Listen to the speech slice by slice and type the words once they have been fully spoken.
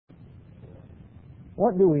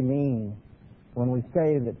What do we mean when we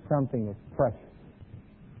say that something is precious?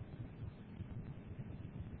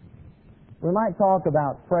 We might talk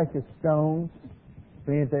about precious stones,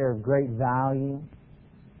 being that they are of great value.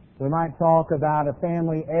 We might talk about a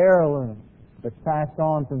family heirloom that's passed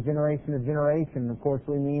on from generation to generation. Of course,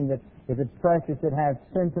 we mean that if it's precious, it has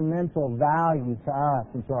sentimental value to us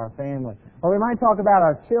and to our family. Or we might talk about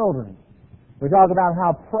our children. We talk about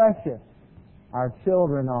how precious our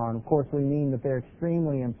children are. And of course, we mean that they're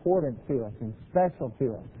extremely important to us and special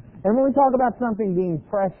to us. And when we talk about something being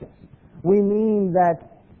precious, we mean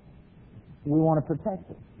that we want to protect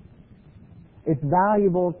it. It's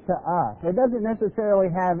valuable to us. It doesn't necessarily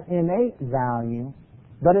have innate value,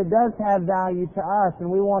 but it does have value to us, and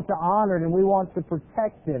we want to honor it and we want to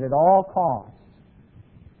protect it at all costs.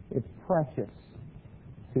 It's precious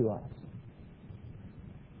to us.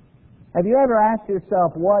 Have you ever asked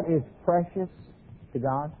yourself, what is precious to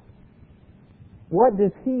God? What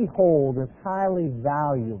does He hold as highly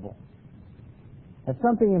valuable? As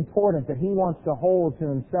something important that He wants to hold to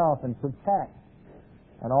Himself and protect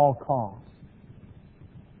at all costs?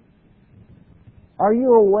 Are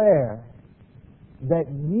you aware that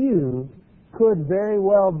you could very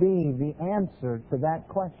well be the answer to that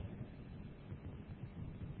question?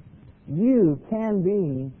 You can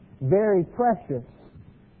be very precious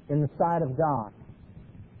in the sight of God.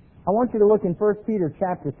 I want you to look in 1 Peter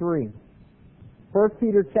chapter 3. 1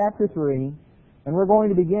 Peter chapter 3, and we're going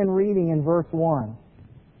to begin reading in verse 1.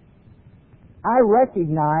 I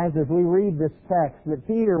recognize as we read this text that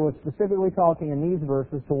Peter was specifically talking in these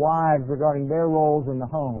verses to wives regarding their roles in the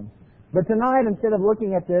home. But tonight, instead of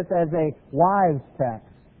looking at this as a wives text,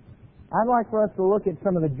 I'd like for us to look at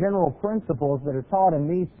some of the general principles that are taught in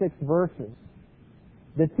these 6 verses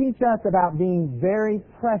that teach us about being very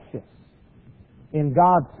precious in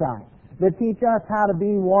God's sight, that teach us how to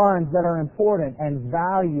be ones that are important and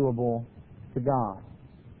valuable to God.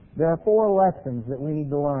 There are 4 lessons that we need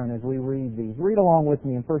to learn as we read these. Read along with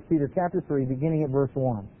me in 1 Peter chapter 3, beginning at verse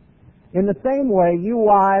 1. In the same way, you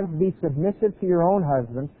wives, be submissive to your own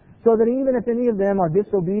husbands, so that even if any of them are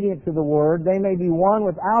disobedient to the word, they may be won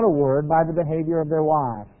without a word by the behavior of their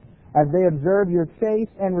wives, as they observe your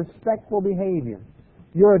chaste and respectful behavior.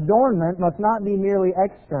 Your adornment must not be merely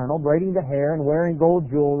external, braiding the hair and wearing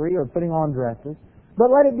gold jewelry or putting on dresses,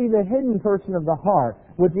 but let it be the hidden person of the heart,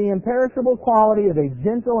 with the imperishable quality of a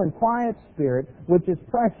gentle and quiet spirit, which is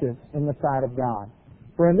precious in the sight of God.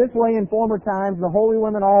 For in this way in former times the holy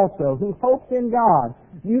women also, who hoped in God,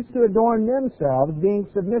 used to adorn themselves, being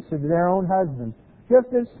submissive to their own husbands,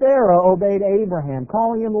 just as Sarah obeyed Abraham,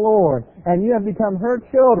 calling him Lord, and you have become her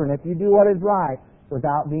children if you do what is right,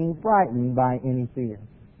 without being frightened by any fear.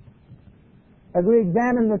 As we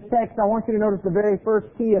examine this text, I want you to notice the very first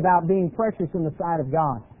key about being precious in the sight of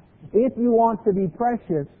God. If you want to be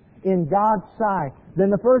precious in God's sight, then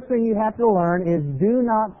the first thing you have to learn is do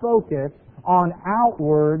not focus on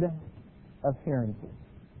outward appearances.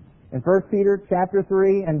 In 1 Peter chapter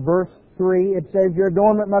 3 and verse 3, it says, your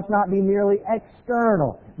adornment must not be merely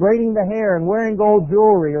external, braiding the hair and wearing gold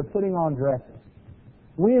jewelry or putting on dresses.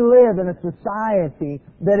 We live in a society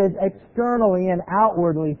that is externally and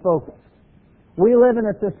outwardly focused. We live in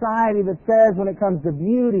a society that says when it comes to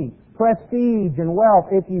beauty, prestige, and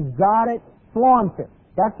wealth, if you've got it, flaunt it.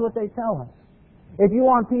 That's what they tell us. If you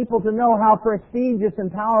want people to know how prestigious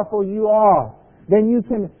and powerful you are, then you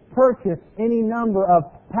can purchase any number of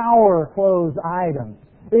power clothes items.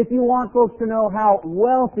 If you want folks to know how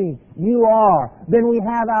wealthy you are, then we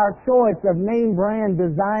have our choice of name brand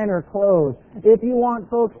designer clothes. If you want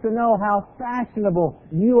folks to know how fashionable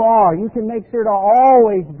you are, you can make sure to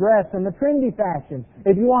always dress in the trendy fashion.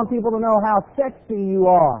 If you want people to know how sexy you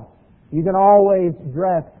are, you can always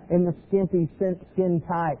dress in the skimpy,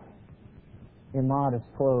 skin-tight, immodest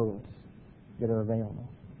clothes that are available.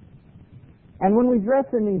 And when we dress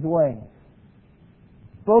in these ways,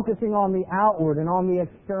 focusing on the outward and on the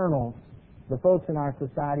externals, the folks in our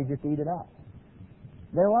society just eat it up.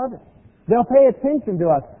 They love it. They'll pay attention to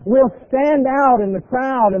us. We'll stand out in the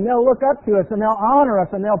crowd and they'll look up to us and they'll honor us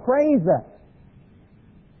and they'll praise us.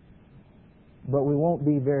 But we won't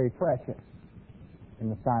be very precious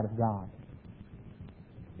in the sight of God.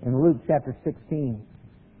 In Luke chapter 16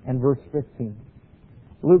 and verse 15.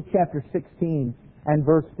 Luke chapter 16 and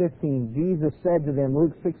verse 15, Jesus said to them,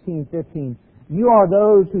 Luke 16:15, you are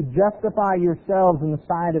those who justify yourselves in the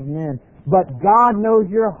sight of men, but God knows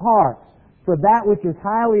your hearts, for that which is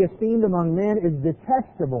highly esteemed among men is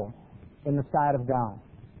detestable in the sight of God.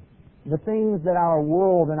 The things that our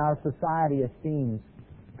world and our society esteems,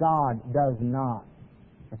 God does not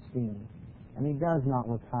esteem. And He does not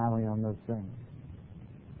look highly on those things.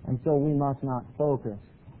 And so we must not focus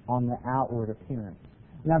on the outward appearance.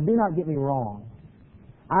 Now, do not get me wrong.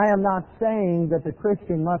 I am not saying that the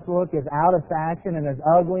Christian must look as out of fashion and as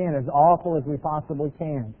ugly and as awful as we possibly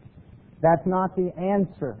can. That's not the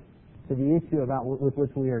answer to the issue with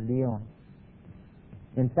which we are dealing.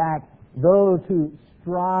 In fact, those who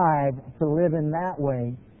strive to live in that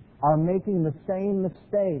way are making the same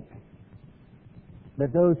mistake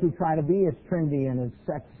that those who try to be as trendy and as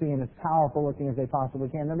sexy and as powerful looking as they possibly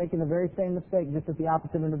can. They're making the very same mistake, just at the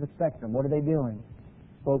opposite end of the spectrum. What are they doing?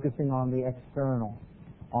 Focusing on the external,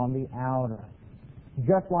 on the outer.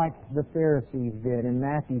 Just like the Pharisees did in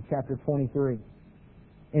Matthew chapter 23.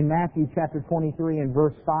 In Matthew chapter 23 and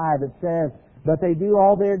verse 5 it says, "But they do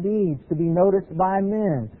all their deeds to be noticed by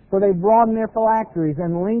men, for they broaden their phylacteries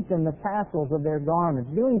and lengthen the tassels of their garments,"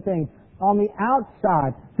 doing things on the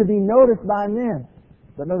outside to be noticed by men.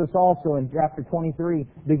 But notice also in chapter 23,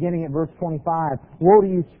 beginning at verse 25, "Woe to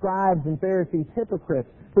you, scribes and Pharisees, hypocrites!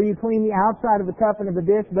 For you clean the outside of the cup and of the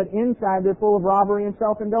dish, but inside they're full of robbery and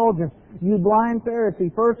self-indulgence. You blind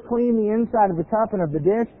Pharisee, first clean the inside of the cup and of the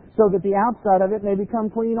dish, so that the outside of it may become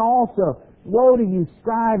clean also. Woe to you,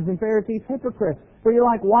 scribes and Pharisees, hypocrites! For you're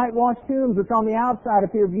like whitewashed tombs, which on the outside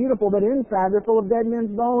appear beautiful, but inside they're full of dead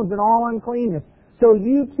men's bones and all uncleanness. So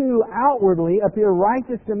you too outwardly appear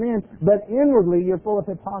righteous to men, but inwardly you're full of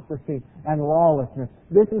hypocrisy and lawlessness."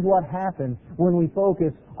 This is what happens when we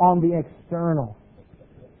focus on the external.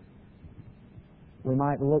 We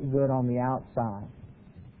might look good on the outside,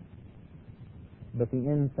 but the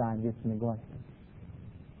inside gets neglected.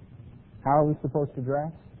 How are we supposed to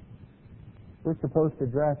dress? We're supposed to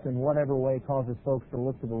dress in whatever way causes folks to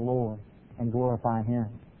look to the Lord and glorify Him.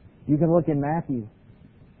 You can look in Matthew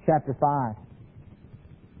chapter 5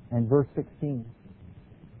 and verse 16.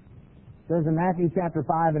 It says in Matthew chapter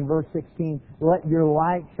 5 and verse 16, "Let your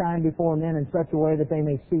light shine before men in such a way that they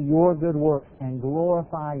may see your good works and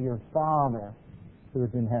glorify your Father who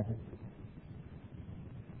is in heaven."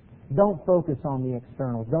 Don't focus on the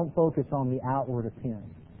externals. Don't focus on the outward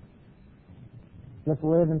appearance. Just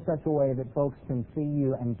live in such a way that folks can see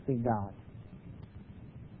you and see God.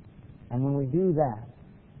 And when we do that,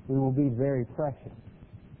 we will be very precious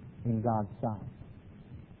in God's sight.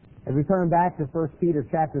 As we turn back to 1 Peter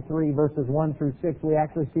chapter 3, verses 1 through 6, we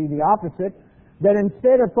actually see the opposite. That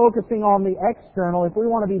instead of focusing on the external, if we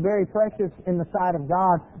want to be very precious in the sight of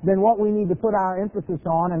God, then what we need to put our emphasis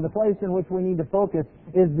on and the place in which we need to focus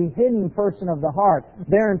is the hidden person of the heart.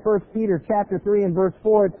 There in 1 Peter chapter 3 and verse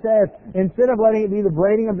 4 it says, "Instead of letting it be the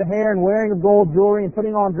braiding of the hair and wearing of gold jewelry and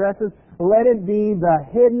putting on dresses, let it be the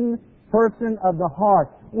hidden person of the heart,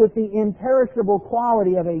 with the imperishable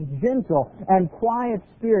quality of a gentle and quiet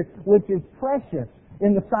spirit, which is precious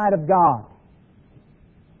in the sight of God."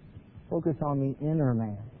 Focus on the inner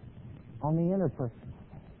man, on the inner person,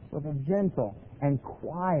 with a gentle and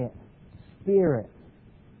quiet spirit,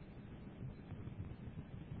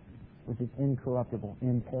 which is incorruptible,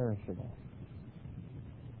 imperishable.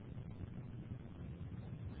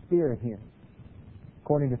 Spirit here,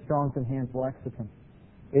 according to Strong's Enhanced Lexicon,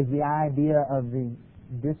 is the idea of the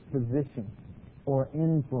disposition or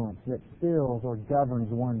influence that fills or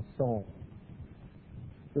governs one's soul.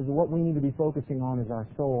 So what we need to be focusing on is our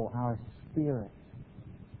soul, our spirit.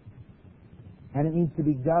 And it needs to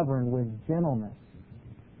be governed with gentleness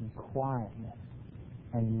and quietness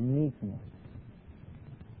and meekness.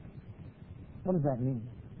 What does that mean?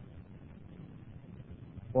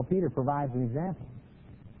 Well, Peter provides an example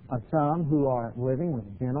of some who are living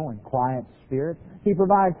with gentle and quiet spirit. He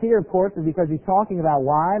provides here, of course, because he's talking about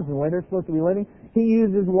wives and the way they're supposed to be living, he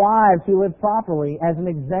uses wives who live properly as an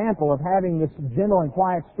example of having this gentle and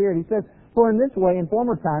quiet spirit. He says, "For in this way, in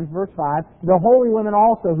former times," verse 5, "the holy women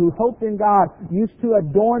also who hoped in God used to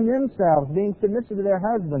adorn themselves, being submissive to their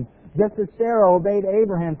husbands, just as Sarah obeyed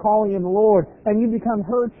Abraham, calling him Lord. And you become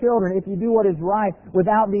her children if you do what is right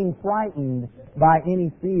without being frightened by any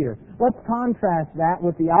fear." Let's contrast that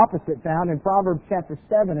with the opposite found in Proverbs chapter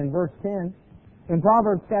 7 and verse 10. In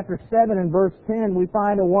Proverbs chapter 7 and verse 10, we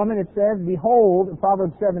find a woman, it says, "Behold," in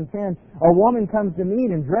Proverbs 7:10, "a woman comes to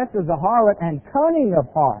meet and dressed as a harlot and cunning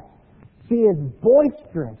of heart. She is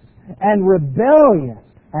boisterous and rebellious,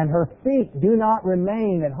 and her feet do not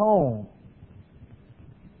remain at home."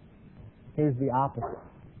 Here's the opposite.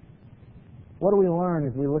 What do we learn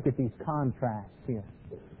as we look at these contrasts here?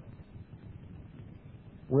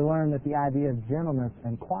 We learn that the idea of gentleness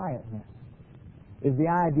and quietness is the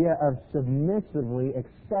idea of submissively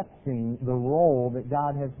accepting the role that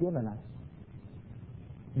God has given us.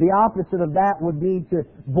 The opposite of that would be to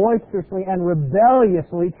boisterously and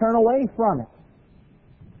rebelliously turn away from it.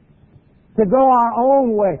 to go our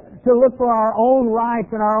own way, to look for our own rights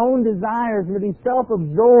and our own desires, and to be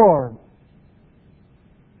self-absorbed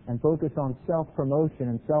and focus on self-promotion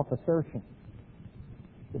and self-assertion.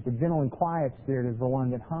 But the gentle and quiet spirit is the one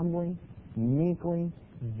that humbly, meekly,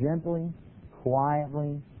 gently,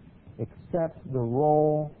 quietly accepts the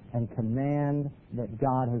role and command that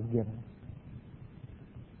God has given us.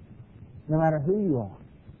 No matter who you are,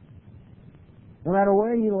 no matter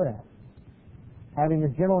where you live, having a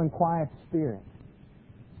gentle and quiet spirit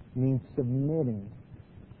means submitting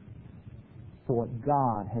to what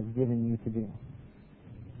God has given you to do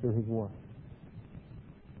through His Word.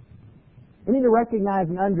 We need to recognize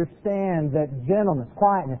and understand that gentleness,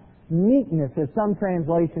 quietness, meekness, as some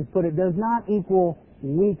translations put it, does not equal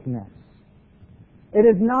weakness. It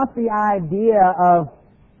is not the idea of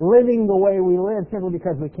living the way we live simply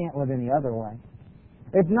because we can't live any other way.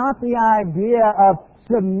 It's not the idea of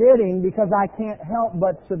submitting because I can't help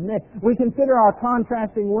but submit. We consider our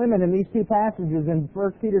contrasting women in these two passages in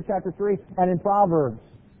 1 Peter chapter 3 and in Proverbs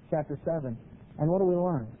chapter 7. And what do we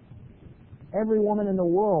learn? Every woman in the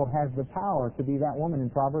world has the power to be that woman in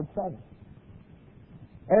Proverbs 7.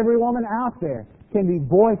 Every woman out there can be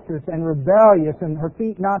boisterous and rebellious and her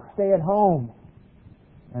feet not stay at home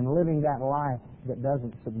and living that life that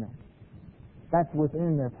doesn't submit. That's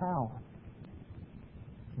within their power.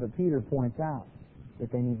 But Peter points out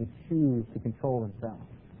that they need to choose to control themselves.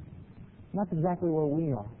 And that's exactly where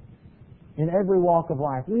we are. In every walk of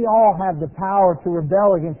life, we all have the power to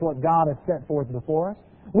rebel against what God has set forth before us.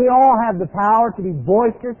 We all have the power to be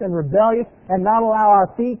boisterous and rebellious and not allow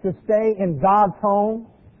our feet to stay in God's home.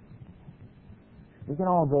 We can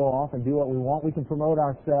all go off and do what we want. We can promote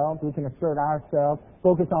ourselves. We can assert ourselves,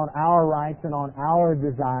 focus on our rights and on our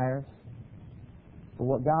desires. But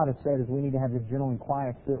what God has said is we need to have this gentle and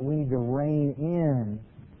quiet spirit. We need to rein in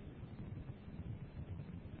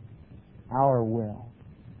our will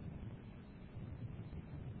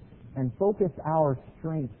and focus our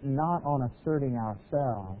strength not on asserting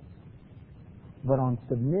ourselves, but on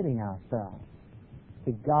submitting ourselves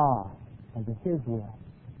to God and to His will.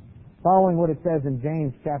 Following what it says in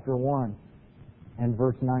James chapter 1 and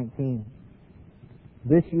verse 19.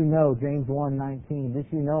 This you know, James 1:19, this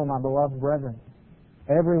you know, my beloved brethren,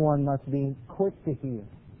 everyone must be quick to hear,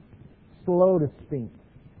 slow to speak,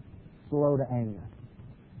 slow to anger.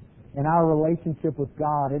 In our relationship with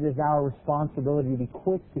God, it is our responsibility to be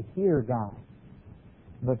quick to hear God,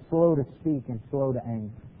 but slow to speak and slow to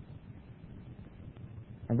anger.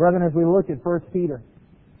 And brethren, as we look at 1 Peter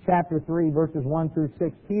chapter 3, verses 1 through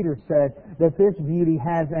 6, Peter said that this beauty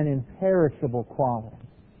has an imperishable quality.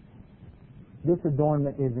 This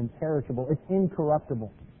adornment is imperishable. It's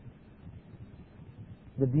incorruptible.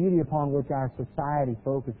 The beauty upon which our society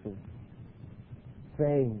focuses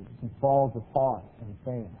fades and falls apart and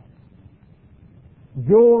fails.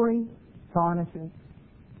 Jewelry tarnishes.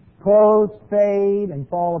 Clothes fade and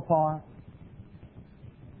fall apart.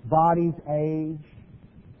 Bodies age.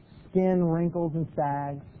 Skin wrinkles and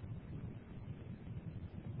sags.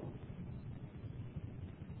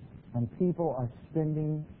 And people are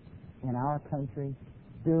spending in our country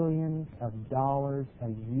billions of dollars a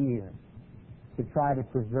year to try to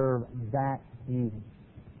preserve that beauty,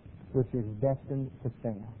 which is destined to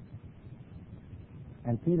fail.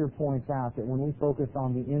 And Peter points out that when we focus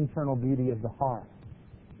on the internal beauty of the heart,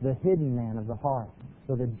 the hidden man of the heart,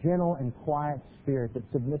 so the gentle and quiet spirit that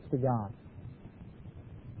submits to God,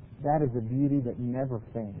 that is a beauty that never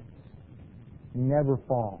fades, never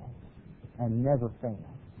falls, and never fails.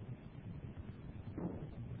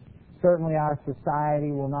 Certainly our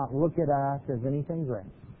society will not look at us as anything great,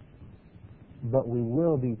 but we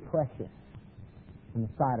will be precious in the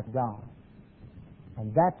sight of God.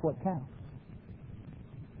 And that's what counts.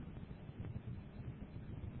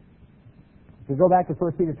 If we go back to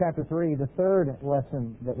 1 Peter chapter 3, the third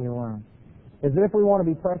lesson that we learn is that if we want to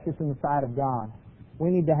be precious in the sight of God, we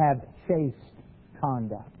need to have chaste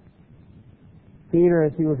conduct. Peter,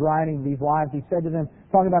 as he was writing to these wives, he said to them,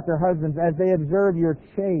 talking about their husbands, as they observe your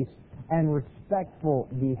chaste and respectful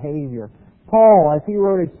behavior. Paul, as he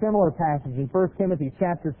wrote a similar passage in 1 Timothy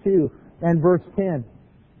chapter 2 and verse 10,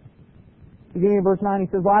 beginning in verse 9, he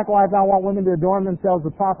says, likewise I want women to adorn themselves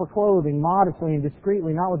with proper clothing, modestly and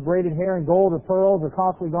discreetly, not with braided hair and gold or pearls or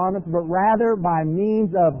costly garments, but rather by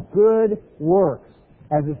means of good works,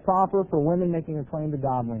 as is proper for women making a claim to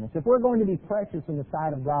godliness. If we're going to be precious in the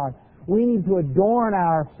sight of God, we need to adorn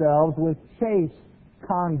ourselves with chaste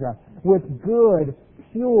conduct, with good,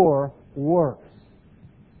 pure works.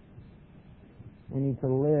 We need to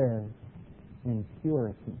live in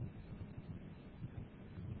purity.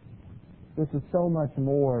 This is so much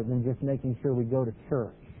more than just making sure we go to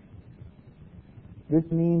church This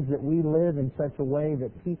means that we live in such a way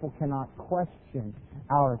that people cannot question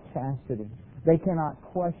our chastity. They cannot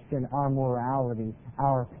question our morality,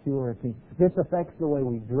 our purity. This affects the way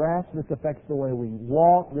we dress. This affects the way we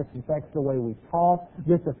walk. This affects the way we talk.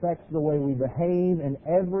 This affects the way we behave in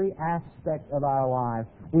every aspect of our lives.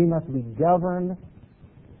 We must be governed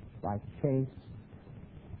by chaste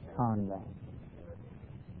conduct.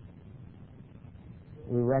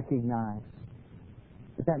 We recognize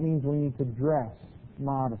that means we need to dress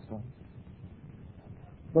modestly.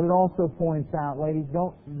 But it also points out, ladies,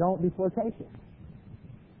 don't be flirtatious.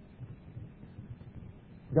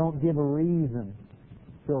 Don't give a reason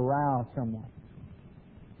to arouse someone.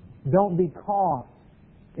 Don't be caught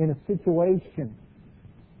in a situation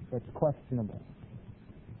that's questionable,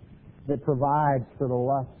 that provides for the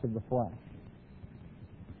lusts of the flesh.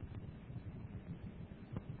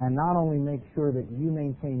 And not only make sure that you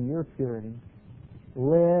maintain your purity,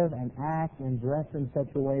 live and act and dress in such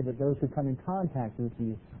a way that those who come in contact with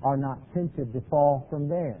you are not tempted to fall from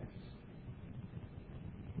theirs.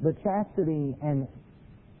 But chastity and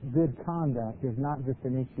good conduct is not just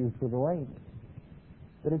an issue for the ladies,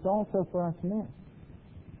 but it's also for us men.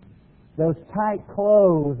 Those tight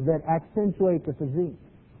clothes that accentuate the physique,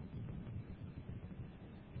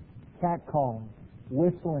 catcalling,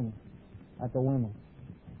 whistling at the women,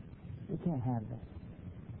 we can't have that.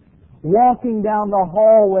 Walking down the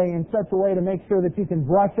hallway in such a way to make sure that you can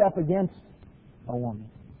brush up against a woman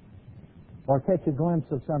or catch a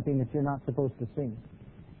glimpse of something that you're not supposed to see.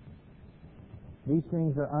 These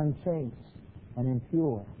things are unchaste and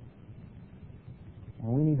impure,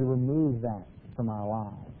 and we need to remove that from our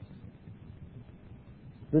lives.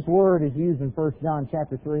 This word is used in 1 John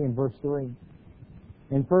chapter 3 and verse 3.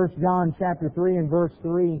 In 1 John chapter 3 and verse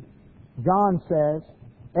 3, John says,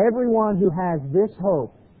 "Everyone who has this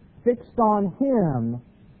hope fixed on Him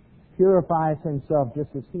purifies himself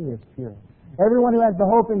just as He is pure." Everyone who has the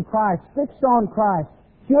hope in Christ, fixed on Christ,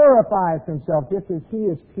 purifies himself just as He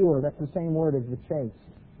is pure. That's the same word as the chaste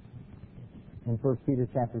in 1 Peter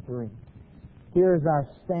chapter 3. Here is our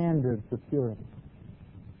standard for purity,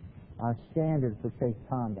 our standard for chaste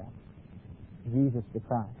conduct, Jesus the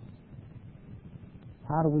Christ.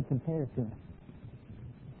 How do we compare to Him?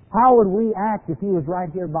 How would we act if He was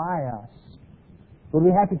right here by us? Would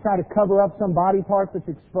we have to try to cover up some body part that's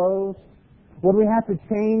exposed? Would we have to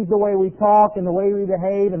change the way we talk and the way we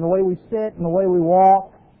behave and the way we sit and the way we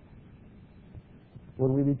walk?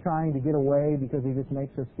 Would we be trying to get away because He just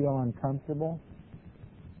makes us feel uncomfortable?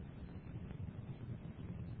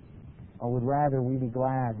 Or would rather we be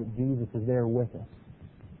glad that Jesus is there with us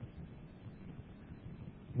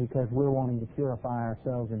because we're wanting to purify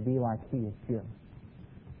ourselves and be like He is pure?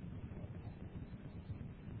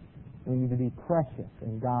 We need to be precious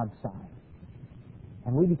in God's sight.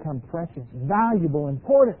 And we become precious, valuable,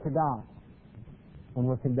 important to God when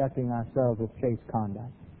we're conducting ourselves with chaste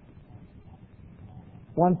conduct.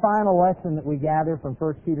 One final lesson that we gather from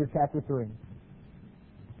 1 Peter chapter 3.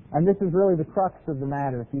 And this is really the crux of the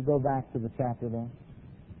matter if you go back to the chapter there.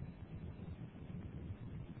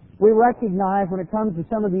 We recognize when it comes to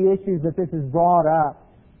some of the issues that this has brought up,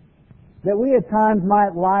 that we at times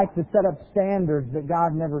might like to set up standards that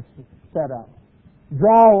God never set up.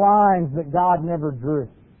 Draw lines that God never drew.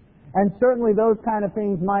 And certainly those kind of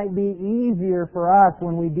things might be easier for us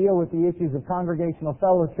when we deal with the issues of congregational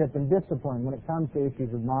fellowship and discipline, when it comes to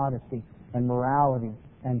issues of modesty and morality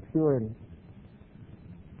and purity.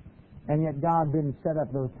 And yet God didn't set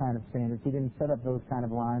up those kind of standards. He didn't set up those kind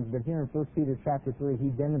of lines. But here in 1 Peter chapter 3, He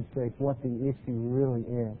demonstrates what the issue really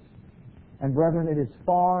is. And brethren, it is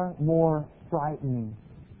far more frightening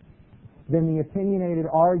than the opinionated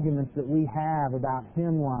arguments that we have about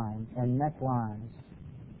hemlines and necklines.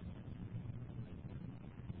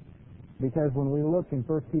 Because when we look in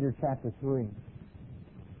 1 Peter chapter 3,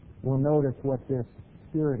 we'll notice what this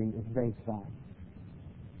purity is based on.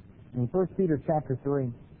 In 1 Peter chapter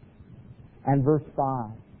 3 and verse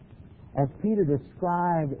 5, as Peter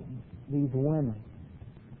described these women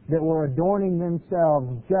that were adorning themselves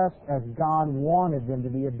just as God wanted them to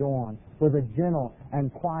be adorned, with a gentle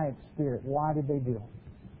and quiet spirit. Why did they do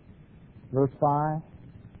it? Verse 5,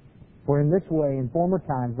 "For in this way, in former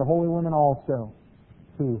times, the holy women also,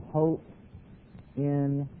 who hoped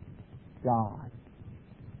in God."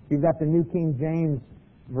 You've got the New King James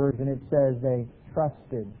Version, it says they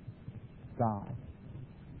trusted God.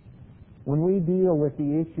 When we deal with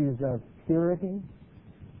the issues of purity,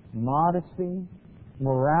 modesty,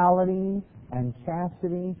 morality, and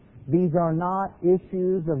chastity, these are not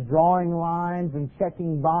issues of drawing lines and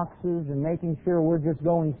checking boxes and making sure we're just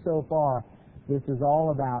going so far. This is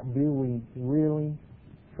all about, do we really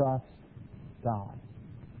trust God?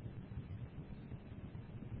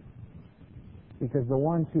 Because the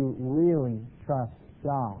ones who really trust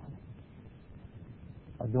God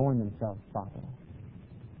adorn themselves properly.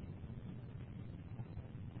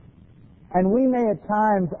 And we may at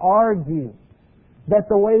times argue that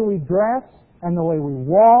the way we dress and the way we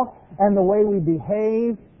walk and the way we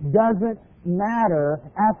behave doesn't matter.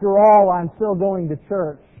 After all, I'm still going to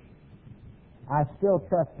church. I still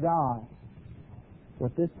trust God.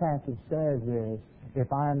 What this passage says is,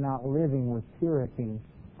 if I am not living with purity,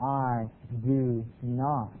 I do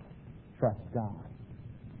not trust God.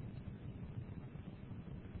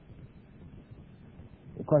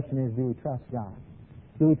 The question is, do we trust God?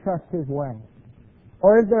 Do we trust His way?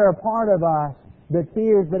 Or is there a part of us that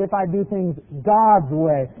fears that if I do things God's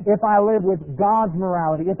way, if I live with God's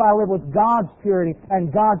morality, if I live with God's purity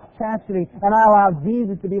and God's chastity, and I allow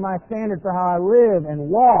Jesus to be my standard for how I live and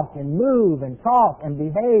walk and move and talk and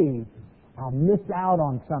behave, I'll miss out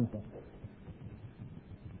on something?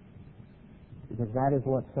 Because that is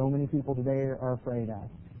what so many people today are afraid of.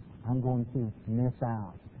 I'm going to miss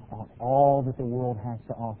out on all that the world has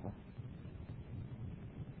to offer.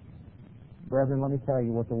 Brethren, let me tell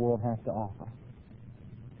you what the world has to offer.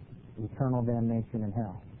 Eternal damnation in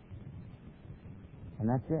hell. And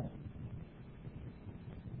that's it.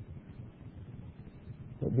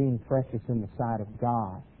 But being precious in the sight of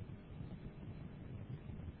God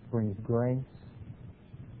brings grace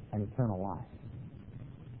and eternal life.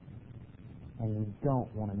 And you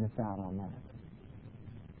don't want to miss out on that.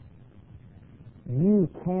 You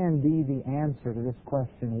can be the answer to this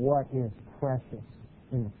question, what is precious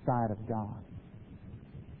in the sight of God?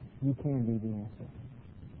 You can be the answer.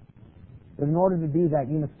 But in order to do that,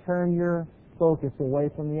 you must turn your focus away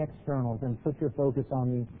from the externals and put your focus on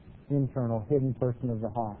the internal, hidden person of the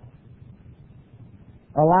heart.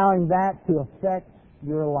 Allowing that to affect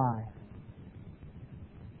your life,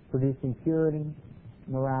 producing purity,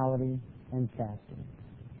 morality, and chastity.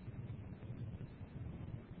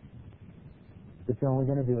 But you're only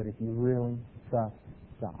going to do it if you really trust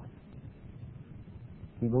God.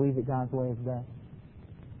 Do you believe that God's way is best?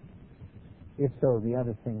 If so, the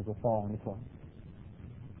other things will fall into place.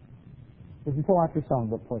 Would you pull out your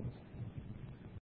songbook, please?